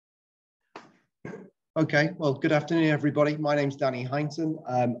Okay, well, good afternoon, everybody. My name's Danny Hindson.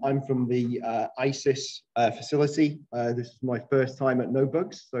 I'm from the ISIS facility. This is my first time at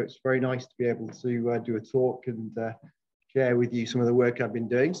NoBugs, so it's very nice to be able to do a talk and share with you some of the work I've been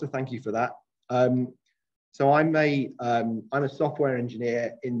doing. So thank you for that. So I'm a software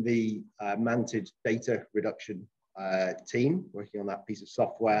engineer in the Mantid data reduction team, working on that piece of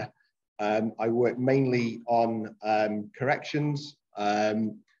software. I work mainly on corrections.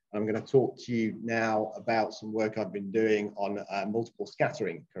 I'm going to talk to you now about some work I've been doing on multiple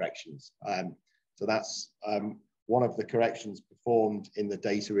scattering corrections. So that's one of the corrections performed in the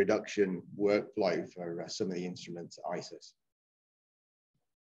data reduction workflow for some of the instruments at ISIS.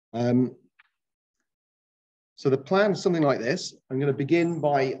 So the plan is something like this. I'm going to begin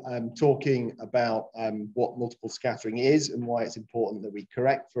by talking about what multiple scattering is and why it's important that we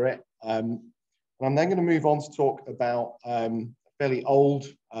correct for it. And I'm then going to move on to talk about fairly old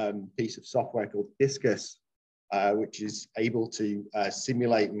piece of software called DISCUS, which is able to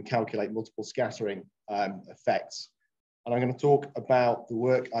simulate and calculate multiple scattering effects. And I'm going to talk about the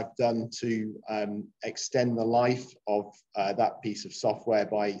work I've done to extend the life of that piece of software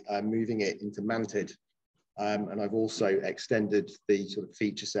by moving it into Mantid. And I've also extended the sort of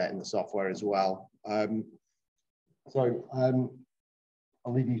feature set in the software as well. So I'll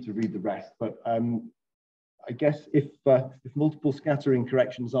leave you to read the rest, but I guess if multiple scattering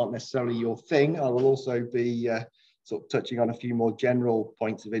corrections aren't necessarily your thing, I will also be sort of touching on a few more general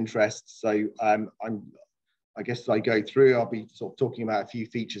points of interest. So I guess as I go through, I'll be sort of talking about a few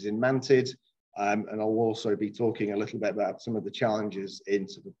features in Mantid, and I'll also be talking a little bit about some of the challenges in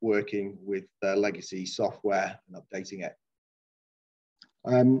sort of working with legacy software and updating it.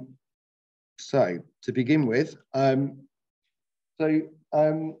 So to begin with,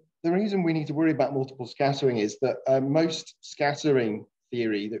 the reason we need to worry about multiple scattering is that most scattering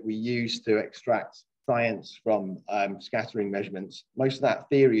theory that we use to extract science from scattering measurements, most of that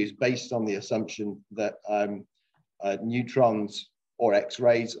theory is based on the assumption that neutrons or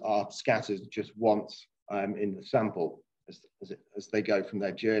X-rays are scattered just once in the sample as they go from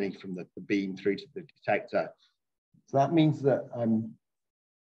their journey from the beam through to the detector. So that means that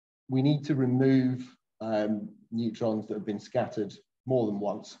we need to remove neutrons that have been scattered more than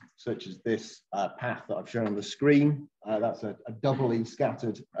once, such as this path that I've shown on the screen. That's a doubly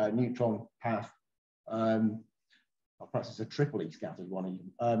scattered neutron path. Perhaps it's a triply scattered one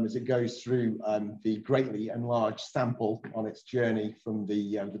even, as it goes through the greatly enlarged sample on its journey from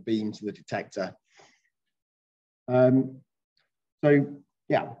the beam to the detector. So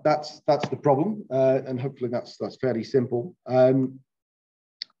yeah, that's the problem, and hopefully that's fairly simple. So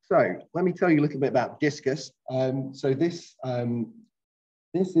let me tell you a little bit about DISCUS. So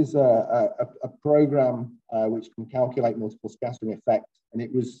this is a program which can calculate multiple scattering effects, and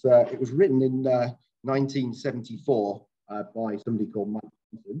it was written in 1974 by somebody called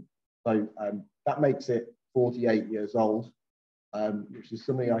Hindson. So that makes it 48 years old, which is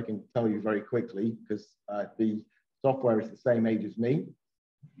something I can tell you very quickly because the software is the same age as me.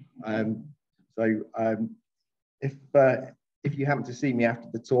 If you happen to see me after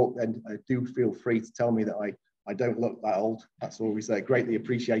the talk, then do feel free to tell me that I don't look that old. That's always greatly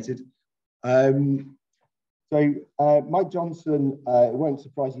appreciated. Mike Johnson, it won't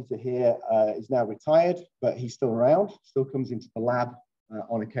surprise you to hear, is now retired, but he's still around, still comes into the lab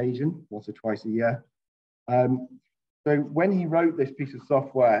on occasion, once or twice a year. So when he wrote this piece of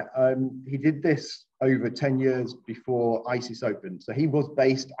software, he did this over 10 years before ISIS opened. So he was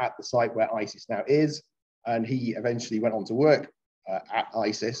based at the site where ISIS now is, and he eventually went on to work at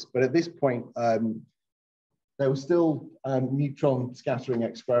ISIS. But at this point, there were still neutron scattering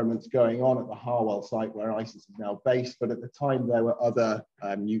experiments going on at the Howells site where ISIS is now based, but at the time there were other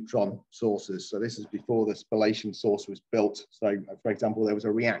neutron sources. So this is before the spallation source was built. So for example, there was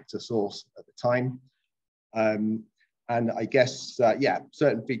a reactor source at the time. And I guess, yeah,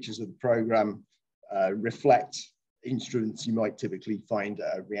 certain features of the program reflect instruments you might typically find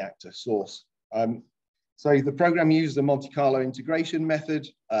at a reactor source. So the program uses the Monte Carlo integration method.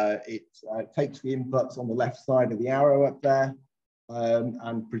 It takes the inputs on the left side of the arrow up there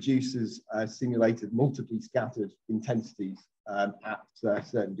and produces simulated multiply scattered intensities at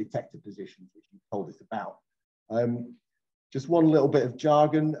certain detector positions, which you told us about. Just one little bit of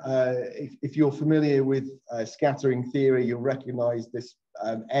jargon. If you're familiar with scattering theory, you'll recognize this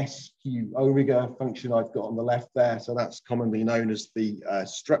SQ omega function I've got on the left there. So that's commonly known as the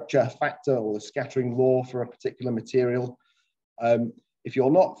structure factor or the scattering law for a particular material. If you're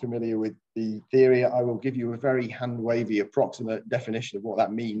not familiar with the theory, I will give you a very hand-wavy approximate definition of what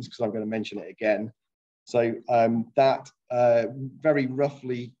that means because I'm going to mention it again. So that very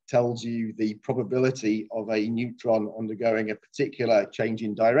roughly tells you the probability of a neutron undergoing a particular change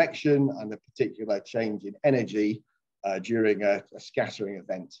in direction and a particular change in energy during a scattering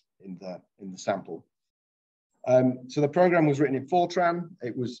event in the sample. So the program was written in Fortran.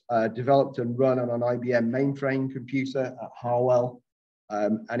 It was developed and run on an IBM mainframe computer at Howells,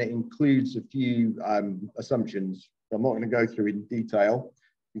 and it includes a few assumptions. So I'm not going to go through in detail.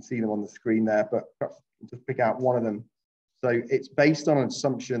 You can see them on the screen there, but perhaps just pick out one of them. So it's based on an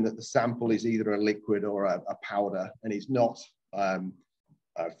assumption that the sample is either a liquid or a powder, and is not,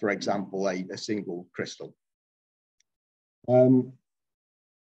 for example, a single crystal. So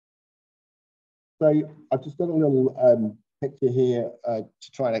I've just got a little picture here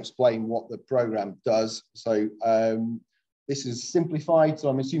to try and explain what the program does. So this is simplified. So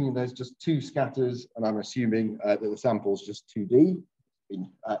I'm assuming there's just two scatters, and I'm assuming that the sample is just 2D.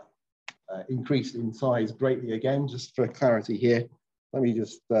 Increased in size greatly again, just for clarity here. Let me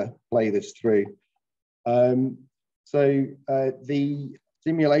just play this through. The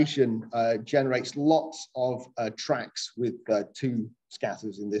simulation generates lots of tracks with two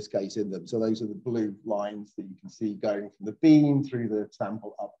scatters in this case in them. So those are the blue lines that you can see going from the beam through the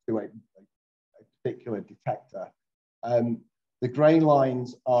sample up to a particular detector. The grey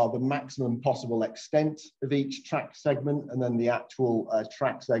lines are the maximum possible extent of each track segment, and then the actual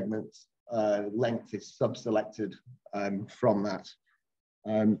track segment length is sub-selected from that.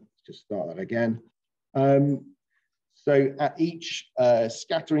 Just start that again. So at each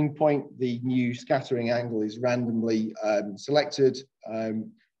scattering point, the new scattering angle is randomly selected.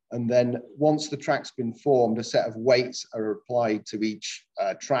 And then once the track's been formed, a set of weights are applied to each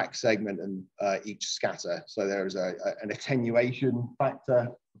track segment and each scatter. So there's an attenuation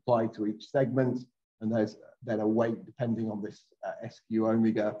factor applied to each segment, and there's then a weight depending on this SQ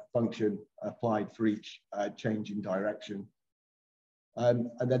omega function applied for each change in direction.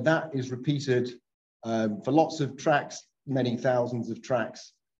 And then that is repeated for lots of tracks, many thousands of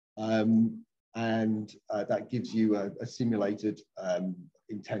tracks, and that gives you a simulated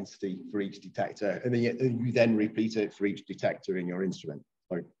intensity for each detector, and then you then repeat it for each detector in your instrument.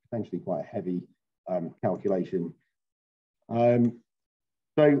 So potentially quite a heavy calculation.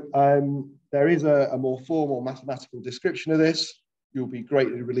 There is a more formal mathematical description of this. You'll be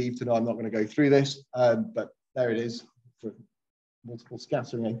greatly relieved to know I'm not going to go through this, but there it is for multiple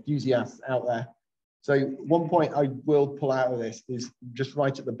scattering enthusiasts out there. So one point I will pull out of this is just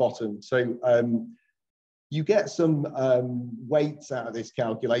right at the bottom. So you get some weights out of this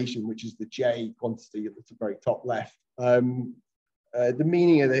calculation, which is the J quantity at the very top left. The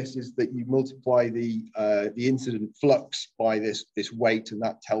meaning of this is that you multiply the incident flux by this weight, and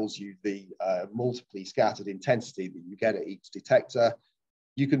that tells you the multiply scattered intensity that you get at each detector.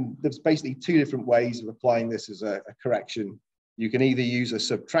 There's basically two different ways of applying this as a correction. You can either use a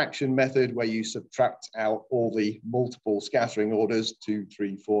subtraction method where you subtract out all the multiple scattering orders, 2,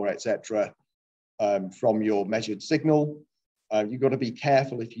 3, 4, etc., from your measured signal. You've got to be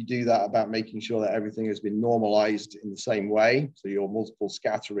careful if you do that about making sure that everything has been normalized in the same way. So your multiple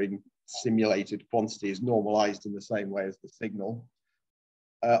scattering simulated quantity is normalized in the same way as the signal.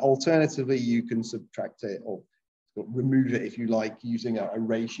 Alternatively, you can subtract it or remove it if you like, using a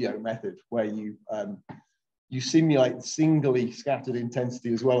ratio method where you simulate the singly scattered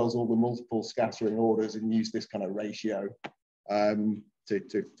intensity as well as all the multiple scattering orders, and use this kind of ratio to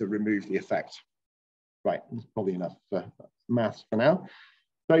remove the effect. Right, that's probably enough maths for now.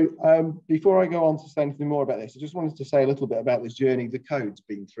 So before I go on to say anything more about this, I just wanted to say a little bit about this journey the code's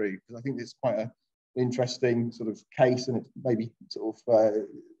been through, because I think it's quite an interesting sort of case, and it's maybe sort of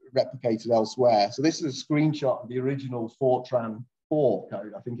replicated elsewhere. So this is a screenshot of the original Fortran 4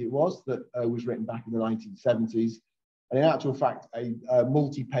 code, I think it was, that was written back in the 1970s. And in actual fact, a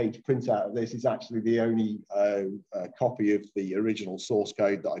multi-page printout of this is actually the only copy of the original source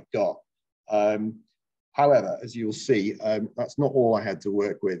code that I've got. However, as you'll see, that's not all I had to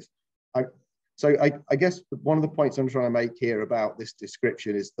work with. So I guess one of the points I'm trying to make here about this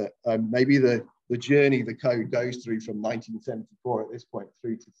description is that maybe the journey the code goes through from 1974 at this point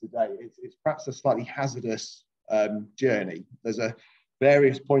through to today, it's perhaps a slightly hazardous journey. There's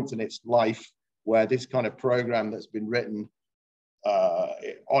various points in its life where this kind of program that's been written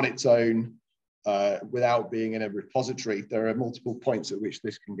on its own without being in a repository, there are multiple points at which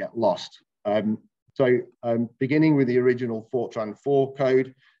this can get lost. Beginning with the original Fortran 4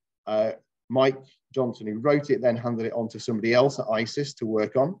 code, Mike Johnson, who wrote it, then handed it on to somebody else at ISIS to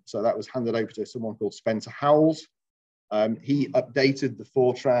work on. So that was handed over to someone called Spencer Howells. He updated the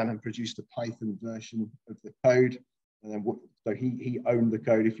Fortran and produced a Python version of the code. and then so he owned the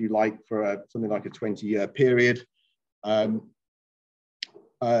code, if you like, for something like a 20-year period.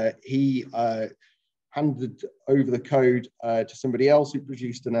 He handed over the code to somebody else who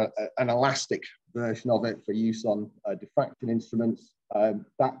produced an elastic version of it for use on diffraction instruments.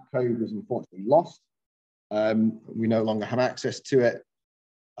 That code was unfortunately lost. We no longer have access to it.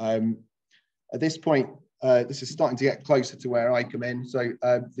 At this point, this is starting to get closer to where I come in. So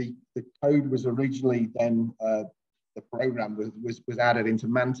the code was originally then, the program was added into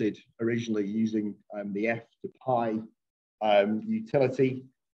Mantid originally using the F to Pi utility,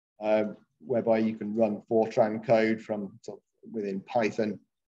 whereby you can run Fortran code from within Python.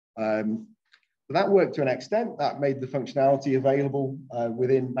 So that worked to an extent. That made the functionality available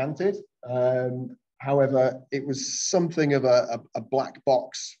within Mantid. However, it was something of a black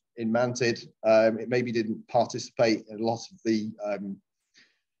box in Mantid. It maybe didn't participate in a lot of the,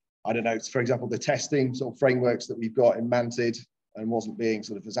 I don't know, for example, the testing sort of frameworks that we've got in Mantid, and wasn't being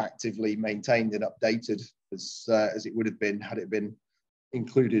sort of as actively maintained and updated as it would have been had it been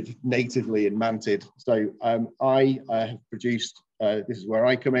included natively in Mantid. So I have produced, this is where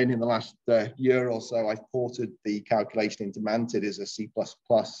I come in the last year or so. I've ported the calculation into Mantid as a C++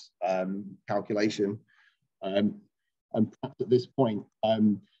 calculation. And perhaps at this point,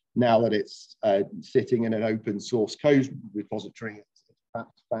 now that it's sitting in an open source code repository, it's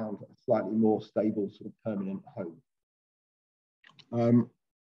perhaps found a slightly more stable sort of permanent home.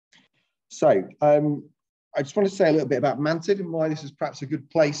 I just want to say a little bit about Mantid and why this is perhaps a good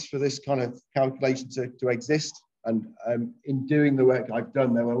place for this kind of calculation to exist. And in doing the work I've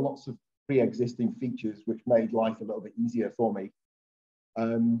done, there were lots of pre-existing features which made life a little bit easier for me.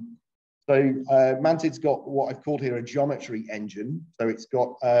 Mantid's got what I've called here a geometry engine. So it's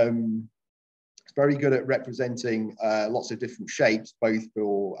got, it's very good at representing lots of different shapes, both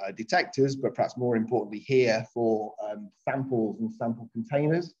for detectors, but perhaps more importantly here for samples and sample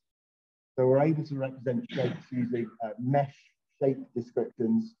containers. So we're able to represent shapes using mesh shape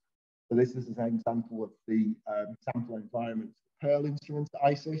descriptions. So this is an example of the sample environment Perl instrument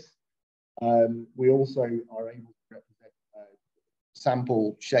ISIS. We also are able to represent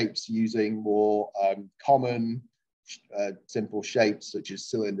sample shapes using more common simple shapes such as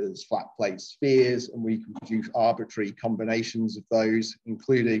cylinders, flat plates, spheres, and we can produce arbitrary combinations of those,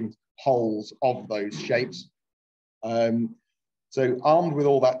 including holes of those shapes. So armed with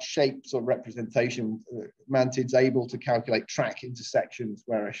all that shapes or representation, Mantid's able to calculate track intersections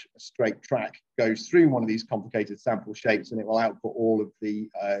where a straight track goes through one of these complicated sample shapes, and it will output all of the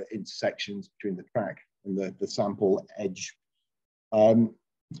intersections between the track and the sample edge.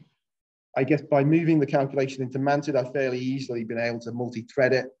 I guess by moving the calculation into Mantid, I've fairly easily been able to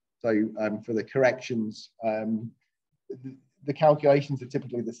multi-thread it. So for the corrections, the calculations are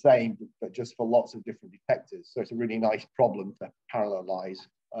typically the same, but just for lots of different detectors. So it's a really nice problem to parallelize.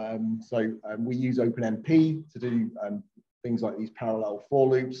 We use OpenMP to do things like these parallel for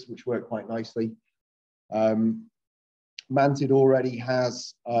loops, which work quite nicely. Mantid already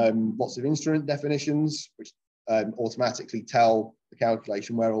has lots of instrument definitions, which automatically tell the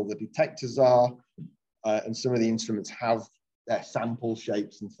calculation where all the detectors are. And some of the instruments have their sample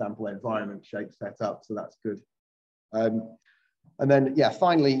shapes and sample environment shapes set up, so that's good. And then, yeah,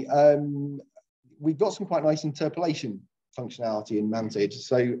 finally, we've got some quite nice interpolation functionality in Mantid.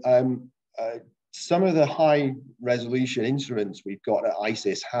 So some of the high resolution instruments we've got at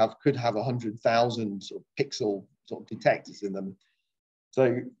ISIS could have 100,000 sort of pixel sort of detectors in them.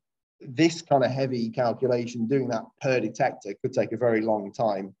 So this kind of heavy calculation, doing that per detector, could take a very long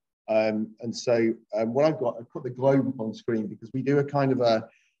time. And so what I've got, I've put the globe up on screen because we do a kind of a,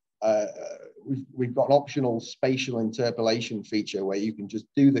 we've got an optional spatial interpolation feature where you can just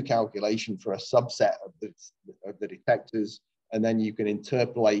do the calculation for a subset of the detectors, and then you can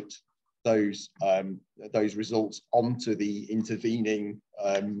interpolate those results onto the intervening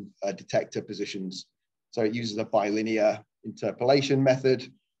detector positions. So it uses a bilinear interpolation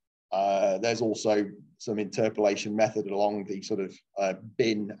method. There's also some interpolation method along the sort of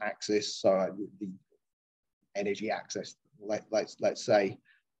bin axis, so the energy axis, let's say.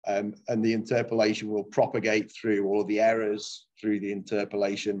 And the interpolation will propagate through all of the errors through the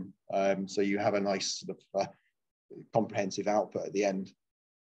interpolation. So you have a nice sort of comprehensive output at the end.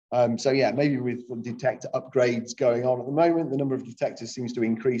 So yeah, maybe with some detector upgrades going on at the moment, the number of detectors seems to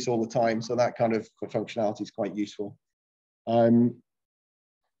increase all the time. So that kind of functionality is quite useful.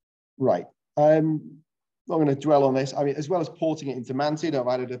 Right. I'm not going to dwell on this. I mean, as well as porting it into Mantid, I've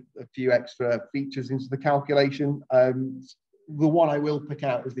added a few extra features into the calculation. The one I will pick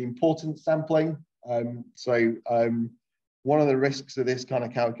out is the importance sampling. one of the risks of this kind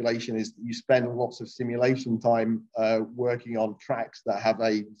of calculation is that you spend lots of simulation time working on tracks that have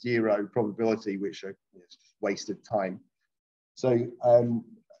a 0 probability, which are just wasted time. So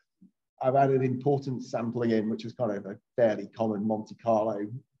I've added importance sampling in, which is kind of a fairly common Monte Carlo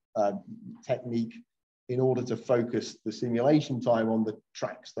technique, in order to focus the simulation time on the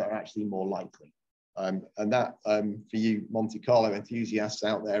tracks that are actually more likely. And that, for you Monte Carlo enthusiasts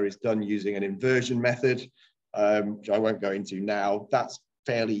out there, is done using an inversion method, which I won't go into now. That's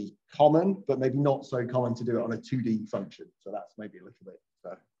fairly common, but maybe not so common to do it on a 2D function. So that's maybe a little bit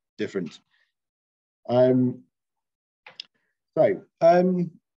different. I'm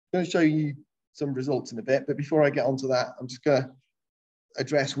going to show you some results in a bit, but before I get onto that, I'm just going to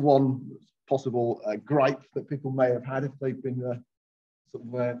address one possible gripe that people may have had if they've been sort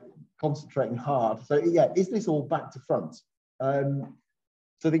of concentrating hard. So yeah, is this all back to front?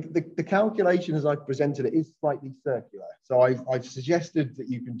 So the calculation as I've presented it is slightly circular. So I've suggested that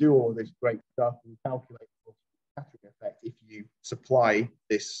you can do all of this great stuff and calculate the scattering effect if you supply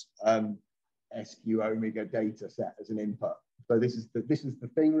this SQ omega data set as an input. So this is the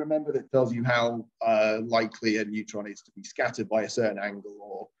thing, remember, that tells you how likely a neutron is to be scattered by a certain angle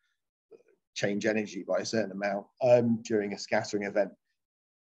or change energy by a certain amount during a scattering event.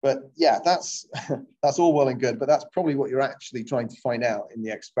 But yeah, that's all well and good, but that's probably what you're actually trying to find out in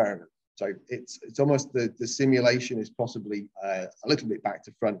the experiment. So it's almost the simulation is possibly a little bit back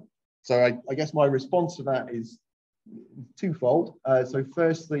to front. So I guess my response to that is twofold. So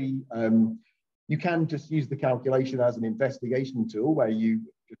firstly, you can just use the calculation as an investigation tool where you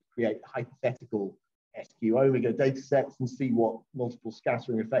just create hypothetical SQ omega data sets and see what multiple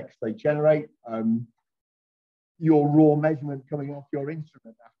scattering effects they generate. Your raw measurement coming off your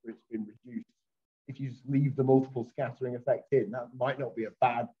instrument after it's been reduced, if you just leave the multiple scattering effect in, that might not be a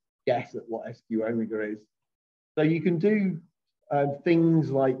bad guess at what SQ omega is. So you can do things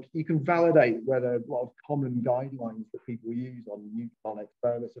like, you can validate whether a lot of common guidelines that people use on neutron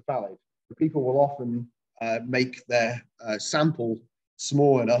experiments are valid. So people will often make their sample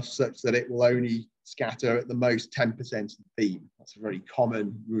small enough such that it will only scatter at the most 10% of the beam. That's a very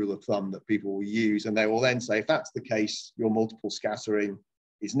common rule of thumb that people will use. And they will then say, if that's the case, your multiple scattering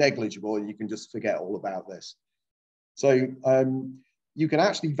is negligible and you can just forget all about this. So you can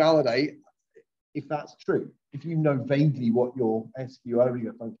actually validate if that's true. If you know vaguely what your SQ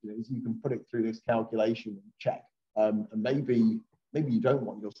omega function is, you can put it through this calculation and check. And maybe you don't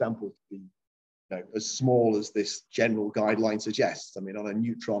want your sample to be as small as this general guideline suggests. I mean, on a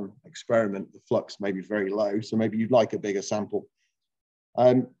neutron experiment, the flux may be very low, so maybe you'd like a bigger sample.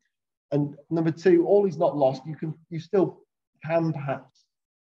 And number two, all is not lost. You still can perhaps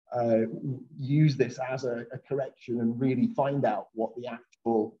use this as a correction and really find out what the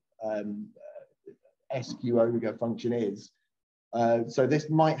actual SQ omega function is. So this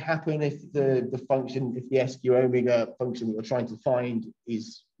might happen if the SQ omega function that you're trying to find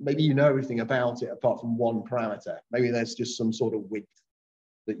is, maybe you know everything about it apart from one parameter. Maybe there's just some sort of width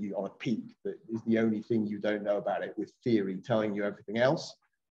that you, on a peak, that is the only thing you don't know about it, with theory telling you everything else.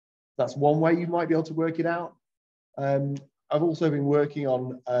 That's one way you might be able to work it out. I've also been working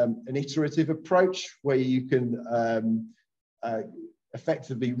on an iterative approach where you can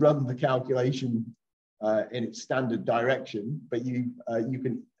effectively run the calculation in its standard direction, but you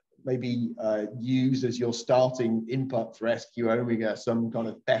can maybe use as your starting input for SQ omega some kind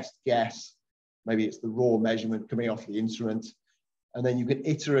of best guess. Maybe it's the raw measurement coming off the instrument, and then you can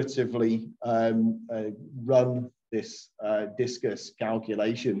iteratively run this discus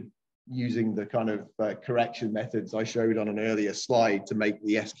calculation using the kind of correction methods I showed on an earlier slide to make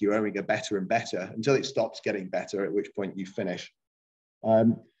the SQ omega better and better until it stops getting better, at which point you finish.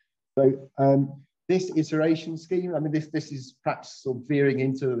 This iteration scheme, I mean, this is perhaps sort of veering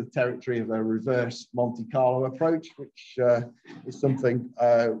into the territory of a reverse Monte Carlo approach, which is something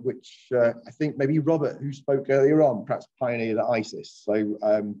which I think maybe Robert, who spoke earlier on, perhaps pioneered at ISIS. So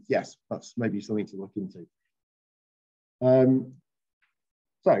yes, that's maybe something to look into.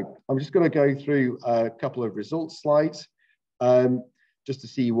 So I'm just going to go through a couple of results slides just to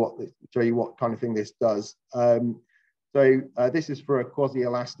see show you what kind of thing this does. So this is for a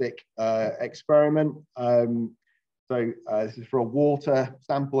quasi-elastic experiment. This is for a water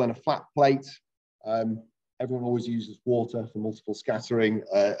sample and a flat plate. Everyone always uses water for multiple scattering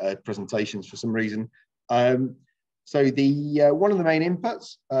presentations for some reason. So one of the main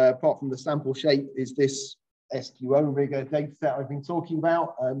inputs, apart from the sample shape, is this SQ omega data set I've been talking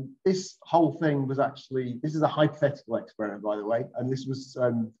about. This whole thing was actually, this is a hypothetical experiment, by the way, and this was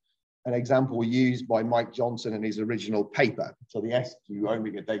an example used by Mike Johnson in his original paper. So the SQ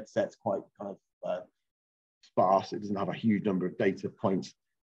omega data set's quite kind of sparse. It doesn't have a huge number of data points.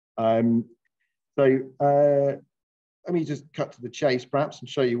 Let me just cut to the chase, perhaps, and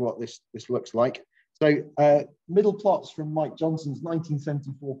show you what this looks like. So middle plots from Mike Johnson's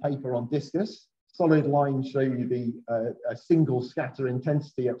 1974 paper on discus. Solid lines show you the a single scatter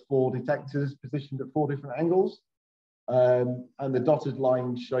intensity at 4 detectors positioned at 4 different angles. And the dotted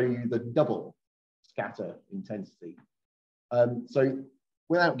lines show you the double scatter intensity. So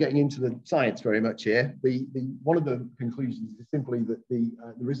without getting into the science very much here, one of the conclusions is simply that the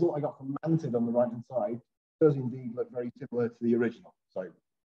result I got from Mantid on the right-hand side does indeed look very similar to the original. So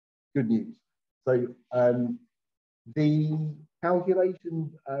good news. So the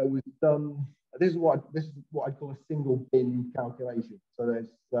calculation was done. This is what I call a single bin calculation. So there's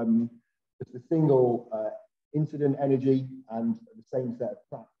just a single incident energy, and the same set of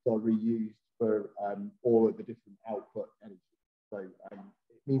tracks are reused for all of the different output energy. So it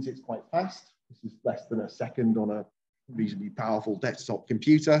means it's quite fast. This is less than a second on a reasonably powerful desktop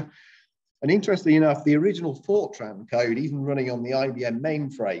computer. And interestingly enough, the original Fortran code, even running on the IBM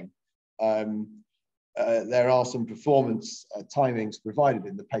mainframe, there are some performance timings provided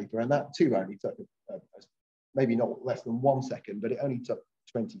in the paper, and that too only took maybe not less than 1 second, but it only took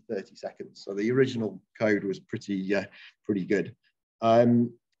 20-30 seconds. So the original code was pretty good. Yeah,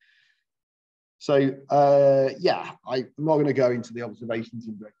 I'm not going to go into the observations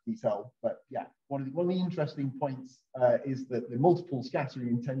in great detail, but yeah, one of the interesting points is that the multiple scattering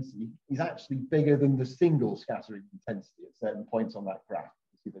intensity is actually bigger than the single scattering intensity at certain points on that graph.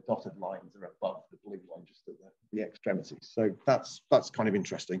 You see the dotted lines are above the blue line just at the extremities. So that's kind of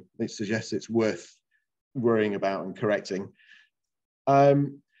interesting. It suggests it's worth worrying about and correcting.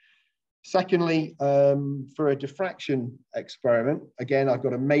 Secondly, for a diffraction experiment, again, I've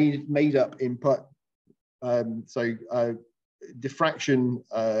got a made up input. Diffraction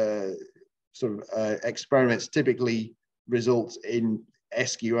experiments typically result in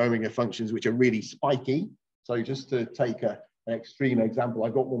SQ omega functions which are really spiky. So just to take an extreme example, I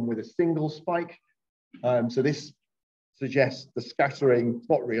got one with a single spike. So this suggests the scattering, it's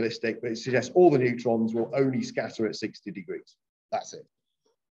not realistic, but it suggests all the neutrons will only scatter at 60 degrees. That's it.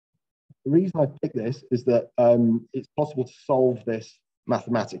 The reason I picked this is that it's possible to solve this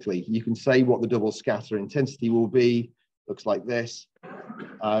mathematically. You can say what the double scatter intensity will be, looks like this.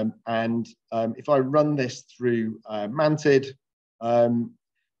 If I run this through Mantid,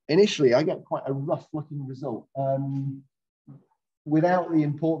 initially I get quite a rough looking result. Without the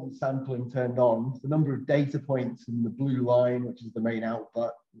importance sampling turned on, the number of data points in the blue line, which is the main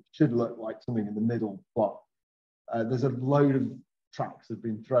output, should look like something in the middle plot. There's a load of tracks have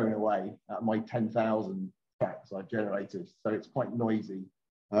been thrown away at my 10,000 tracks I've generated, so it's quite noisy.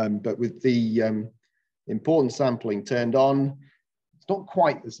 But with the importance sampling turned on, it's not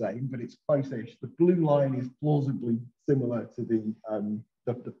quite the same, but it's close-ish. The blue line is plausibly similar to the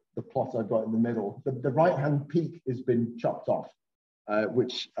plot I've got in the middle. The right-hand peak has been chopped off,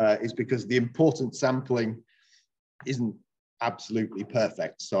 which is because the importance sampling isn't absolutely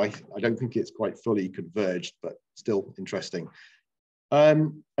perfect. So I don't think it's quite fully converged, but still interesting.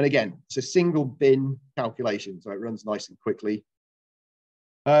 And again, it's a single bin calculation, so it runs nice and quickly.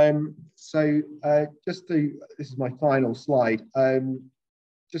 This is my final slide.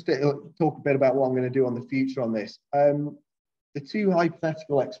 Just to talk a bit about what I'm going to do on the future on this. The two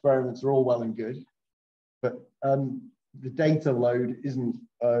hypothetical experiments are all well and good, but the data load isn't,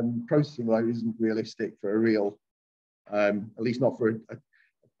 processing load isn't realistic for a real, at least not for a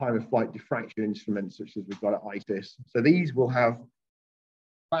time of flight diffraction instrument such as we've got at ITIS. So these will have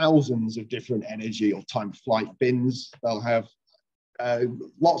thousands of different energy or time of flight bins. They'll have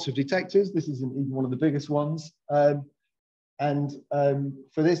lots of detectors. This isn't even one of the biggest ones. For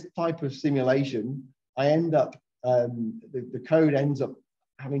this type of simulation, I end up, the code ends up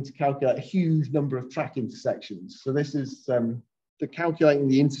having to calculate a huge number of track intersections. So this is the calculating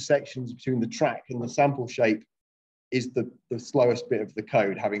the intersections between the track and the sample shape is the slowest bit of the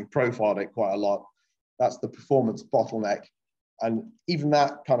code, having profiled it quite a lot. That's the performance bottleneck. And even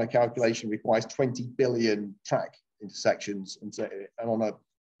that kind of calculation requires 20 billion track intersections. And on a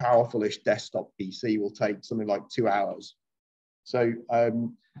powerful-ish desktop PC will take something like 2 hours. So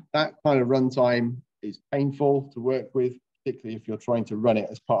that kind of runtime is painful to work with, particularly if you're trying to run it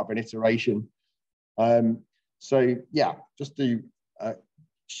as part of an iteration. So yeah, just to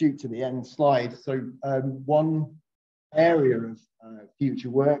shoot to the end slide. So one area of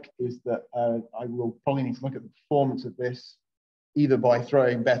future work is that I will probably need to look at the performance of this either by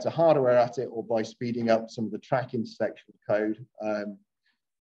throwing better hardware at it or by speeding up some of the track intersection code.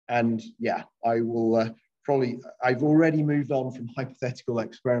 And yeah, I will I've already moved on from hypothetical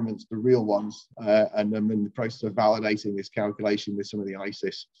experiments to real ones, and I'm in the process of validating this calculation with some of the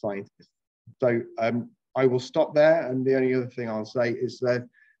ISIS scientists. So I will stop there, and the only other thing I'll say is that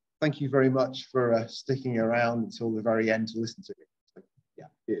thank you very much for sticking around until the very end to listen to me. So, yeah,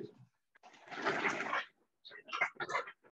 cheers.